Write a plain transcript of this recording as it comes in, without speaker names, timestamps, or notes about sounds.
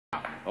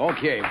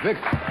Okay,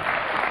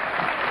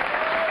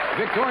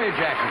 Victoria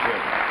Jackson's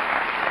here.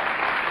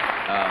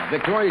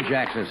 Victoria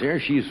Jackson's here.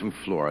 She's from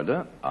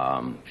Florida.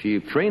 She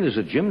trained as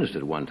a gymnast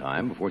at one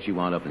time before she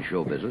wound up in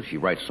show business. She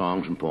writes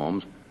songs and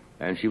poems,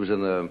 and she was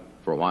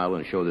for a while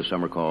in a show this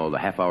summer called the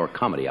Half Hour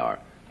Comedy Hour.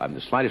 I have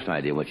the slightest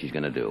idea what she's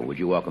going to do. Would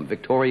you welcome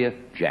Victoria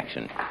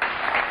Jackson?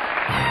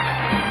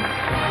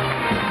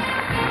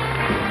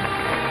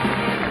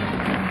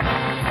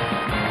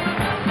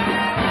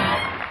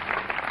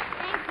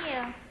 Thank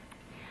you.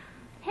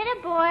 Hit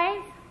it,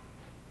 boys.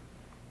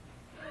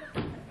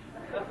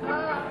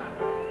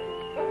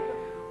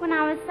 When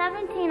I was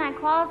 17, I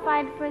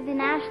qualified for the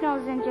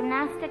nationals in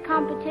gymnastic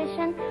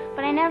competition,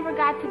 but I never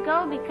got to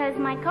go because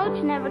my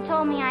coach never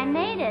told me I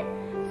made it.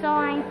 So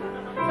I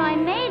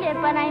made it,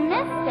 but I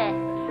missed it.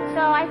 So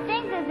I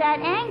think that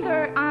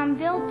anger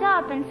built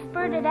up and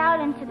spurted out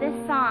into this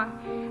song.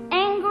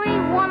 Angry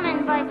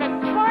Woman by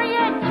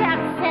Victoria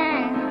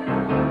Jackson.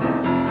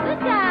 Good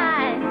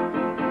guy.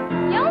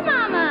 Yo,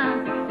 mama.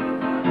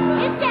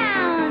 Get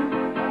down.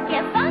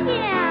 Get funky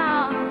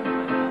now.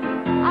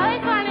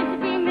 Always wanted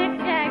to be Mick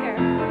Jagger.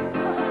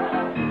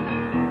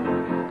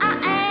 I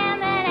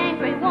am an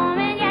angry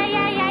woman. Yeah,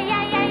 yeah, yeah,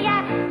 yeah, yeah,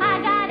 yeah. I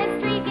got a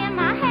streak in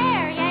my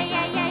hair. Yeah,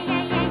 yeah, yeah,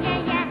 yeah, yeah, yeah,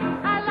 yeah.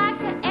 I like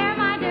to air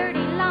my dirty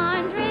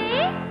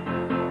laundry.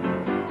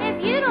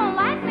 If you don't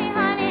like me,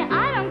 honey,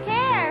 I don't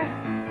care.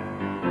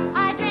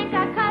 I drink,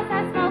 I cuss,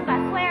 I smoke, I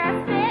swear, I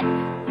spit.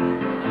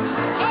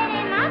 It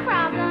ain't my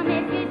problem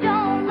if you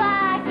don't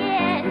like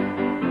it.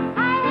 I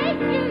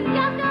hate you,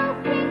 yucko,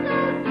 pinko,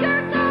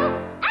 jerko.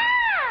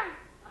 Ah!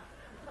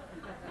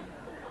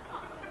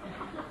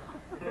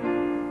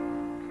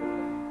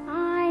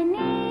 I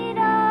need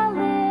a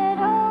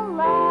little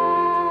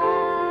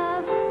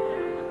love.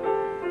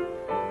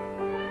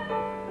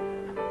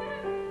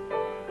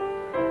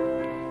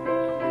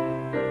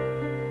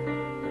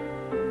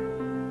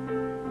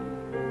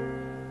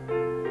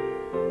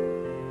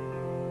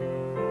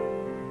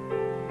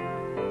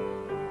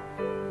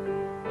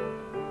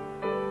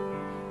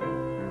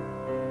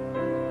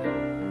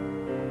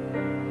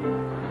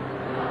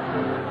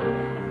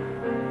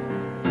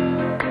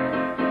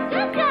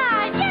 Good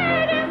guy,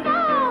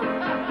 beautiful.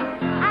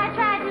 I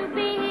tried to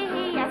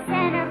be a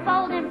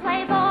centerfold and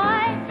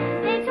playboy.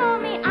 They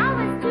told me I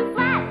was too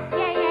flat.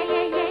 Yeah, yeah,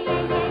 yeah, yeah,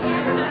 yeah, yeah,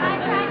 yeah. I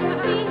tried to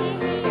be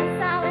a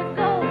solid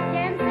gold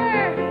dancer.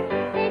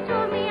 They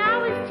told me I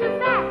was too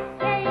fat.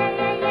 Yeah, yeah,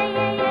 yeah, yeah,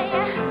 yeah, yeah,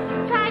 yeah.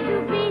 Tried to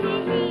be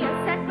a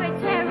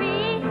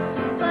secretary,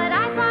 but I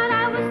thought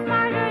I was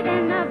smarter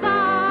than the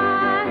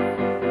boss.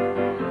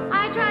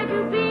 I tried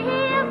to be a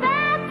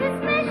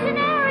Baptist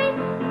missionary,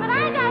 but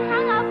I got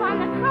hung up on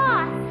the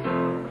cross.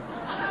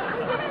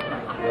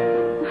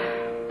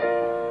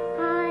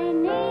 I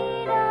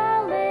need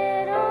a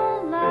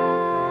little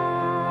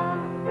love.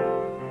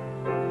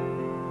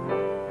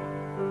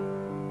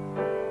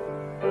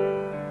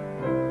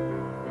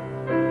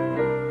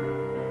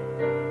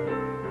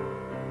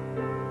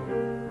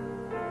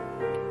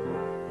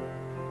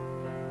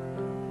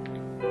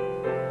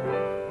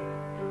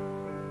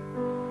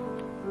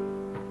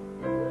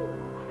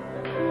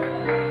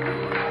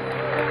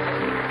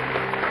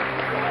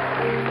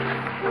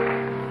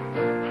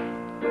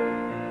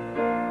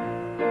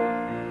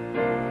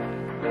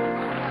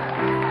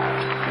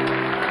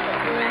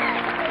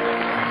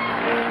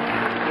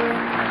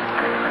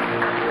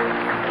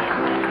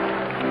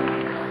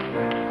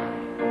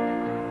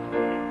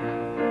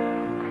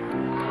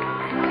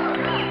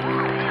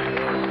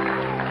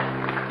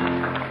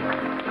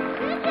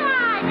 Good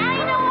guy. Now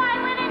you know why I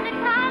went into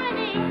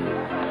comedy.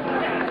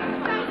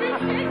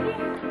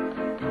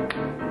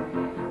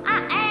 I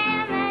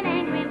am an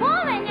angry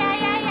woman. Yeah,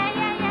 yeah, yeah,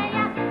 yeah, yeah,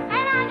 yeah.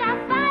 And I got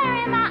fire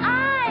in my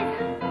eyes.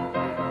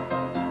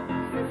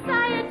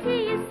 Society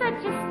is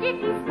such a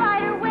sticky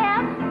spider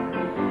web.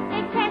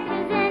 It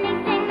catches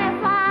anything that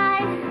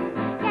flies.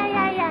 Yeah,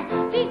 yeah, yeah.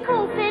 Be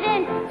cool, fit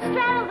in,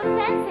 straddle the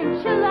fence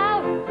and chill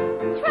out.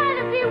 Try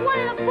to be one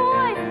of the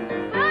boys,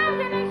 but I'm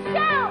gonna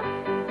shout.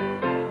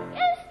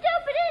 You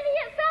stupid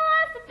idiot, fell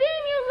off the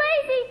beam, you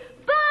lazy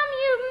bum,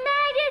 you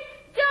maggot,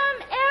 dumb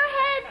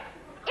airhead,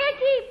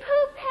 icky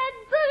poop head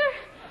booger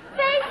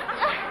face.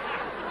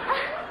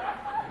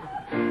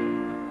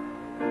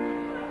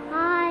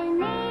 I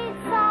need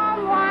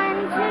someone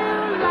to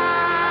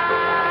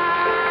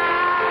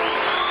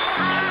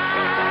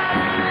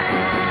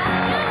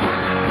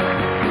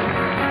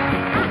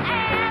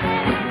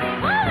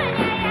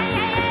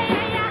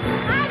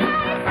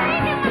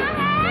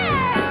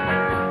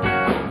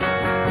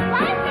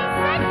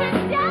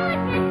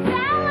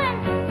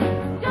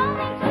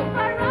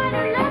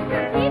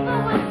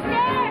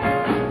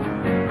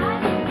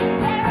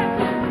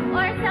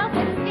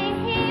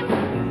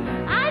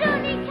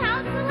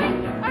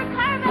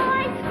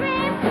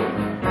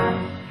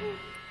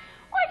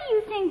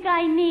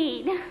I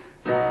need. We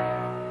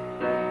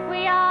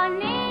all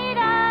need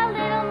a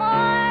little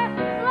more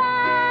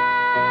love.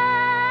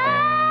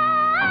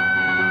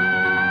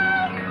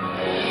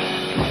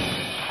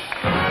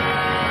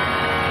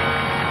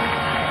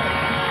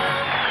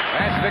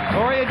 That's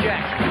Victoria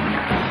Jackson.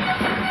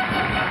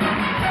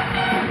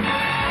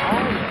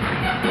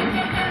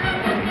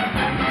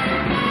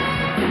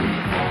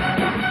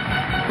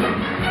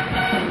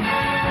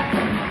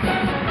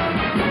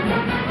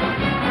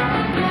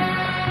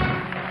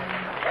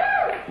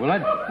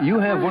 Well, you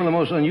have one of the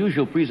most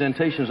unusual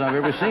presentations I've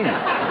ever seen.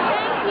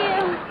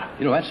 Thank you.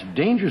 You know, that's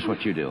dangerous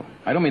what you do.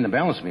 I don't mean the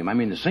balance beam, I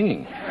mean the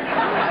singing.